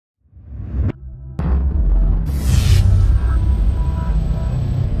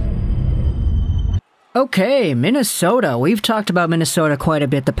Okay, Minnesota. We've talked about Minnesota quite a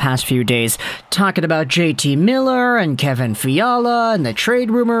bit the past few days, talking about JT Miller and Kevin Fiala and the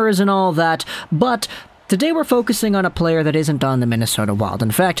trade rumors and all that, but today we're focusing on a player that isn't on the Minnesota Wild.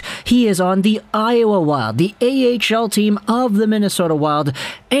 In fact, he is on the Iowa Wild, the AHL team of the Minnesota Wild,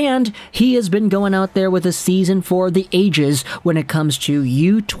 and he has been going out there with a season for the ages when it comes to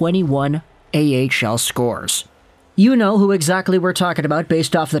U21 AHL scores. You know who exactly we're talking about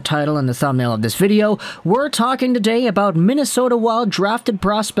based off the title and the thumbnail of this video. We're talking today about Minnesota Wild drafted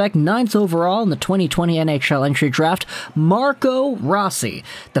prospect 9th overall in the 2020 NHL Entry Draft, Marco Rossi,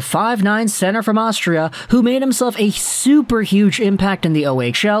 the 5'9" center from Austria who made himself a super huge impact in the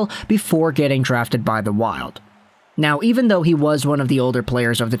OHL before getting drafted by the Wild. Now, even though he was one of the older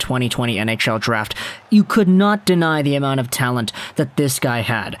players of the 2020 NHL Draft, you could not deny the amount of talent that this guy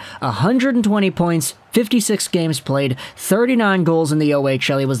had. 120 points, 56 games played, 39 goals in the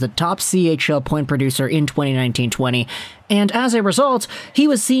OHL. He was the top CHL point producer in 2019-20, and as a result, he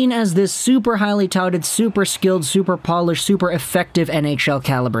was seen as this super highly touted, super skilled, super polished, super effective NHL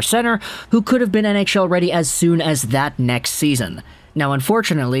caliber center who could have been NHL ready as soon as that next season. Now,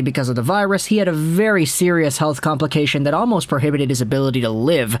 unfortunately, because of the virus, he had a very serious health complication that almost prohibited his ability to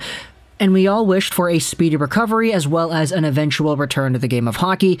live, and we all wished for a speedy recovery as well as an eventual return to the game of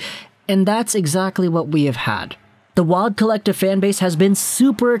hockey, and that's exactly what we have had. The Wild collective fanbase has been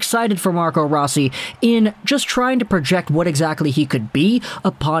super excited for Marco Rossi in just trying to project what exactly he could be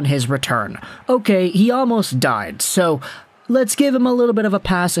upon his return. Okay, he almost died, so let's give him a little bit of a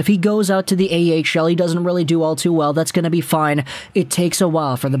pass. If he goes out to the AHL, he doesn't really do all too well. That's going to be fine. It takes a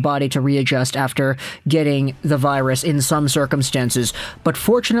while for the body to readjust after getting the virus in some circumstances. But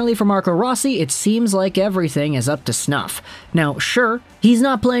fortunately for Marco Rossi, it seems like everything is up to snuff. Now, sure, he's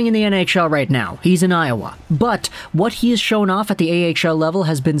not playing in the NHL right now. He's in Iowa. But what he has shown off at the AHL level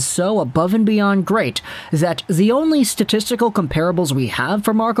has been so above and beyond great that the only statistical comparables we have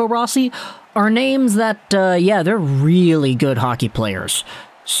for Marco Rossi are names that, yeah, they're really good hockey players.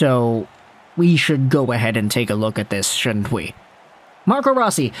 So we should go ahead and take a look at this, shouldn't we? Marco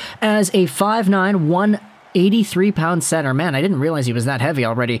Rossi, as a 5'9", 183-pound center. Man, I didn't realize he was that heavy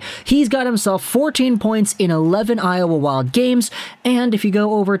already. He's got himself 14 points in 11 Iowa Wild games, and if you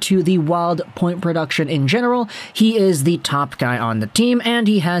go over to the Wild point production in general, he is the top guy on the team, and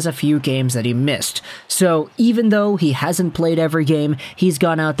he has a few games that he missed. So even though he hasn't played every game, he's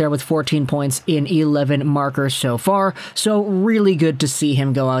gone out there with 14 points in 11 markers so far, so really good to see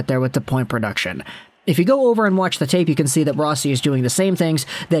him go out there with the point production. If you go over and watch the tape, you can see that Rossi is doing the same things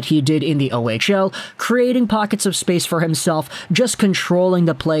that he did in the OHL, creating pockets of space for himself, just controlling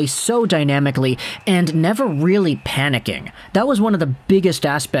the play so dynamically, and never really panicking. That was one of the biggest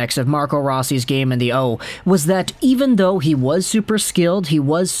aspects of Marco Rossi's game in the O, was that even though he was super skilled, he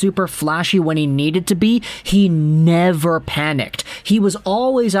was super flashy when he needed to be, he never panicked. He was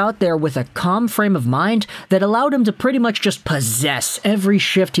always out there with a calm frame of mind that allowed him to pretty much just possess every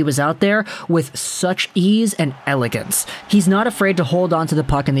shift he was out there with such ease and elegance. He's not afraid to hold on to the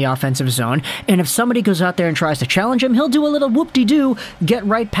puck in the offensive zone, and if somebody goes out there and tries to challenge him, he'll do a little whoop-de-doo, get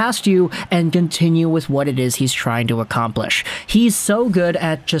right past you, and continue with what it is he's trying to accomplish. He's so good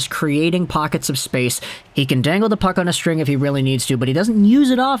at just creating pockets of space. He can dangle the puck on a string if he really needs to, but he doesn't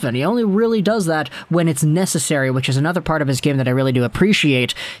use it often. He only really does that when it's necessary, which is another part of his game that I really do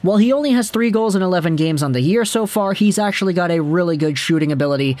appreciate. While he only has 3 goals in 11 games on the year so far, he's actually got a really good shooting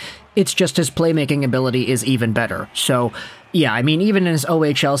ability. It's just his playmaking ability is even better. So, yeah, I mean, even in his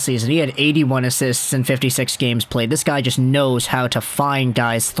OHL season, he had 81 assists in 56 games played. This guy just knows how to find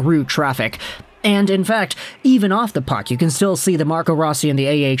guys through traffic. And in fact, even off the puck, you can still see that Marco Rossi in the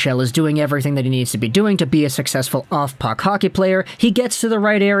AHL is doing everything that he needs to be doing to be a successful off-puck hockey player. He gets to the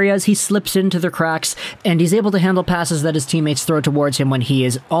right areas, he slips into the cracks, and he's able to handle passes that his teammates throw towards him when he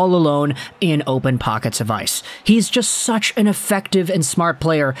is all alone in open pockets of ice. He's just such an effective and smart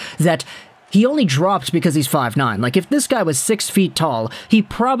player that he only dropped because he's 5'9". Like, if this guy was 6 feet tall, he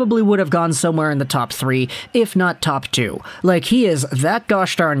probably would have gone somewhere in the top 3, if not top 2. Like, he is that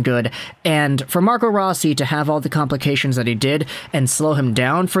gosh darn good, and for Marco Rossi to have all the complications that he did and slow him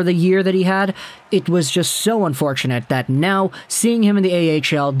down for the year that he had, it was just so unfortunate that now, seeing him in the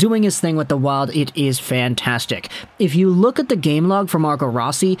AHL, doing his thing with the Wild, it is fantastic. If you look at the game log for Marco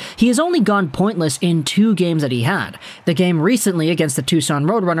Rossi, he has only gone pointless in 2 games that he had. The game recently against the Tucson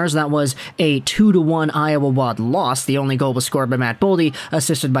Roadrunners, that was a 2-1 Iowa Wild loss. The only goal was scored by Matt Boldy,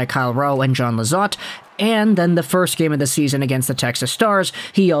 assisted by Kyle Rowe and John Lizotte. And then the first game of the season against the Texas Stars,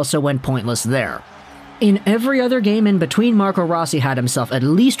 he also went pointless there. In every other game in between, Marco Rossi had himself at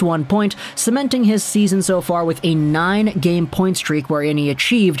least 1 point, cementing his season so far with a 9-game point streak wherein he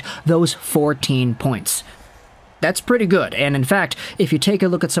achieved those 14 points. That's pretty good, and in fact, if you take a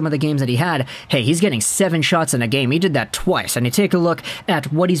look at some of the games that he had, hey, he's getting 7 shots in a game. He did that twice, and you take a look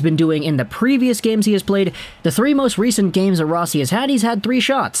at what he's been doing in the previous games he has played, the 3 most recent games that Rossi has had, he's had 3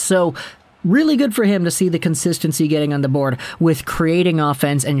 shots, so really good for him to see the consistency getting on the board with creating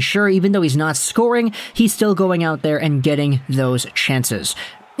offense, and sure, even though he's not scoring, he's still going out there and getting those chances.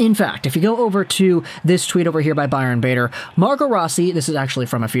 In fact, if you go over to this tweet over here by Byron Bader, Marco Rossi, this is actually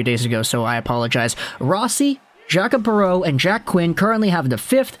from a few days ago, so I apologize, Rossi, Jacob Perreault, and Jack Quinn currently have the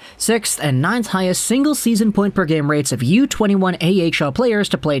 5th, 6th, and 9th highest single-season point-per-game rates of U21 AHL players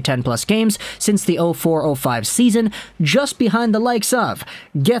to play 10-plus games since the 04-05 season, just behind the likes of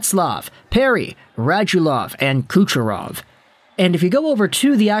Getzlaf, Perry, Radulov, and Kucherov. And if you go over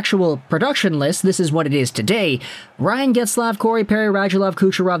to the actual production list, this is what it is today. Ryan Getzlaf, Corey Perry, Radulov,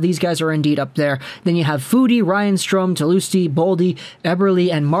 Kucherov, these guys are indeed up there. Then you have Foodie, Ryan Strome, Talusti, Boldy,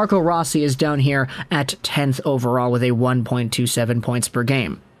 Eberle, and Marco Rossi is down here at 10th overall with a 1.27 points per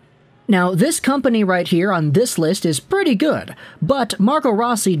game. Now, this company right here on this list is pretty good, but Marco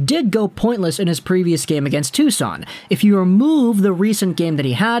Rossi did go pointless in his previous game against Tucson. If you remove the recent game that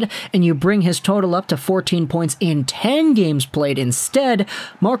he had, and you bring his total up to 14 points in 10 games played instead,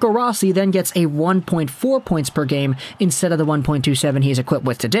 Marco Rossi then gets a 1.4 points per game instead of the 1.27 he's equipped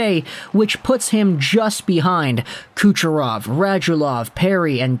with today, which puts him just behind Kucherov, Radulov,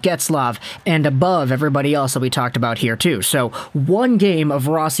 Perry, and Getzlaf, and above everybody else that we talked about here too. So, one game of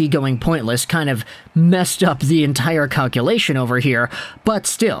Rossi going pointless kind of messed up the entire calculation over here, but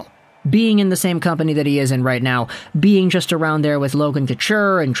still, being in the same company that he is in right now, being just around there with Logan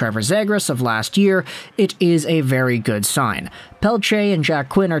Couture and Trevor Zegras of last year, it is a very good sign. Pelche and Jack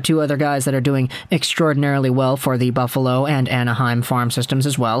Quinn are 2 other guys that are doing extraordinarily well for the Buffalo and Anaheim farm systems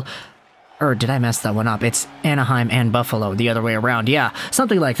as well. Or did I mess that one up? It's Anaheim and Buffalo, the other way around. Yeah,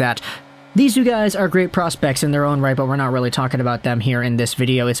 something like that. These 2 guys are great prospects in their own right, but we're not really talking about them here in this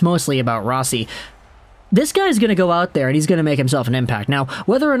video. It's mostly about Rossi. This guy's going to go out there and he's going to make himself an impact. Now,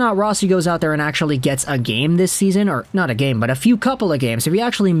 whether or not Rossi goes out there and actually gets a game this season, or not a game, but a couple of games, if he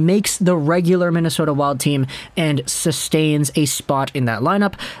actually makes the regular Minnesota Wild team and sustains a spot in that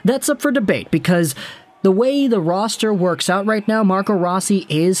lineup, that's up for debate, because the way the roster works out right now, Marco Rossi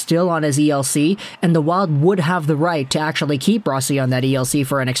is still on his ELC, and the Wild would have the right to actually keep Rossi on that ELC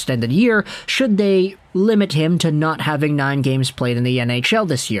for an extended year, should they limit him to not having 9 games played in the NHL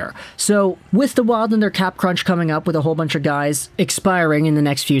this year. So, with the Wild and their cap crunch coming up with a whole bunch of guys expiring in the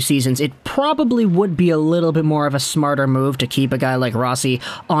next few seasons, it probably would be a little bit more of a smarter move to keep a guy like Rossi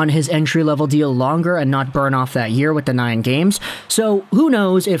on his entry-level deal longer and not burn off that year with the 9 games. So, who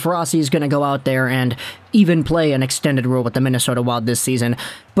knows if Rossi is going to go out there and even play an extended rule with the Minnesota Wild this season.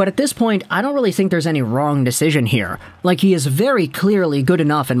 But at this point, I don't really think there's any wrong decision here. Like, he is very clearly good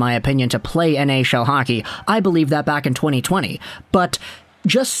enough, in my opinion, to play NHL hockey. I believe that back in 2020. But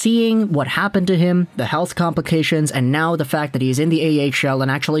just seeing what happened to him, the health complications, and now the fact that he's in the AHL and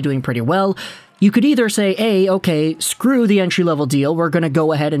actually doing pretty well, you could either say, A, okay, screw the entry-level deal, we're going to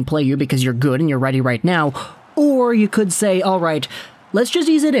go ahead and play you because you're good and you're ready right now, or you could say, alright, let's just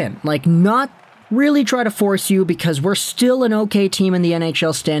ease it in. Like, not really try to force you because we're still an okay team in the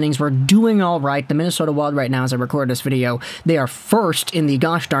NHL standings. We're doing all right. The Minnesota Wild right now, as I record this video, they are first in the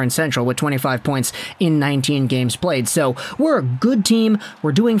gosh darn Central with 25 points in 19 games played. So we're a good team.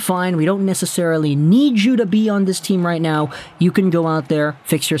 We're doing fine. We don't necessarily need you to be on this team right now. You can go out there,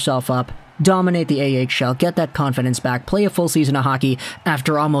 fix yourself up, dominate the AHL, get that confidence back, play a full season of hockey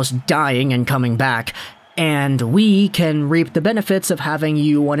after almost dying and coming back, and we can reap the benefits of having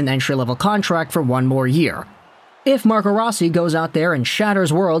you on an entry-level contract for 1 more year. If Marco Rossi goes out there and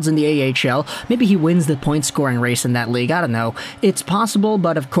shatters worlds in the AHL, maybe he wins the point-scoring race in that league, I don't know. It's possible,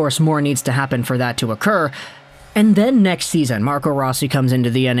 but of course more needs to happen for that to occur. And then next season, Marco Rossi comes into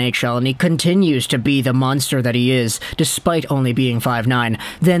the NHL and he continues to be the monster that he is, despite only being 5'9",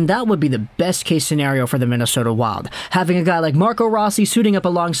 then that would be the best case scenario for the Minnesota Wild. Having a guy like Marco Rossi suiting up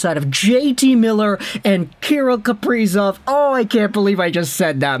alongside of JT Miller and Kirill Kaprizov. Oh, I can't believe I just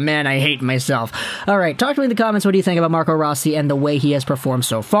said that, man, I hate myself. Alright, talk to me in the comments, what do you think about Marco Rossi and the way he has performed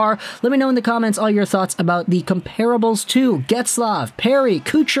so far? Let me know in the comments all your thoughts about the comparables to Getzlaf, Perry,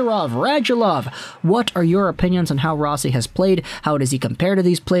 Kucherov, Radulov. What are your opinions on how Rossi has played? How does he compare to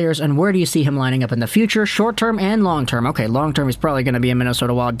these players? And where do you see him lining up in the future? Short term and long term. Okay, long term he's probably going to be a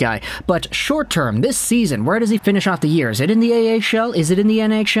Minnesota Wild guy. But short term, this season, where does he finish off the year? Is it in the AHL? Is it in the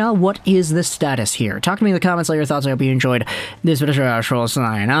NHL? What is the status here? Talk to me in the comments, all your thoughts. I hope you enjoyed this video.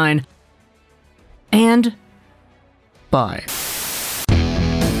 9. and bye.